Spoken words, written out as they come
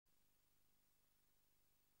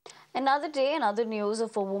Another day, another news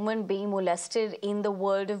of a woman being molested in the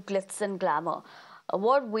world of glitz and glamour.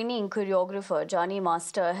 Award-winning choreographer Jani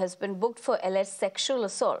Master has been booked for alleged sexual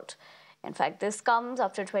assault. In fact, this comes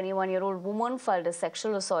after a 21-year-old woman filed a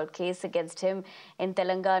sexual assault case against him in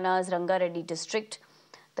Telangana's Rangareddy district.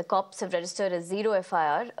 The cops have registered a zero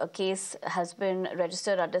FIR. A case has been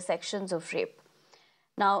registered under sections of rape.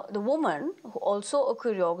 Now, the woman, who also a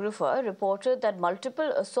choreographer, reported that multiple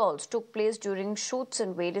assaults took place during shoots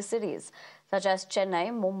in various cities, such as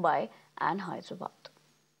Chennai, Mumbai, and Hyderabad.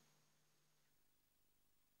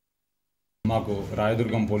 మాకు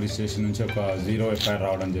Rayadurgam police station నుంచి ఒక zero FIR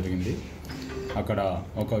రావడం జరిగింది. అక్కడ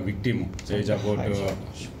ఒక victim age about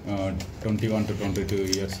 21 to 22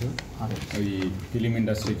 years ఈ film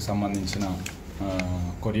ఇండస్ట్రీకి సంబంధించిన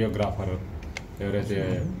కొరియోగ్రాఫర్ ఎవరైతే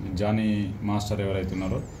జానీ మాస్టర్ ఎవరైతే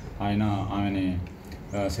ఉన్నారో ఆమెని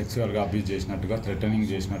సెక్సువల్గా అబ్యూజ్ చేసినట్టుగా, థ్రెటనింగ్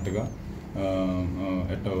చేసినట్టుగా,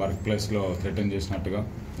 వర్క్ ప్లేస్లో థ్రెటన్ చేసినట్టుగా,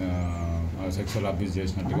 సెక్సువల్ అబ్యూజ్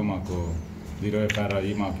చేసినట్టుగా మాకు జీరో ఎఫ్ఐఆర్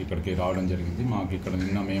అయ్యి మాకు ఇక్కడికి రావడం జరిగింది. మాకు ఇక్కడ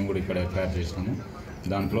మేము కూడా ఇక్కడ ఎఫ్ఐఆర్ చేసినాము.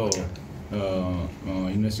 దాంట్లో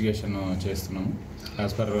ఇన్వెస్టిగేషన్ చేస్తున్నాము.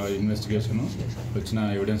 యాజ్ పర్ ఇన్వెస్టిగేషన్ వచ్చిన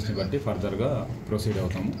ఎవిడెన్స్ని బట్టి ఫర్దర్గా ప్రొసీడ్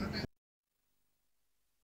అవుతాము.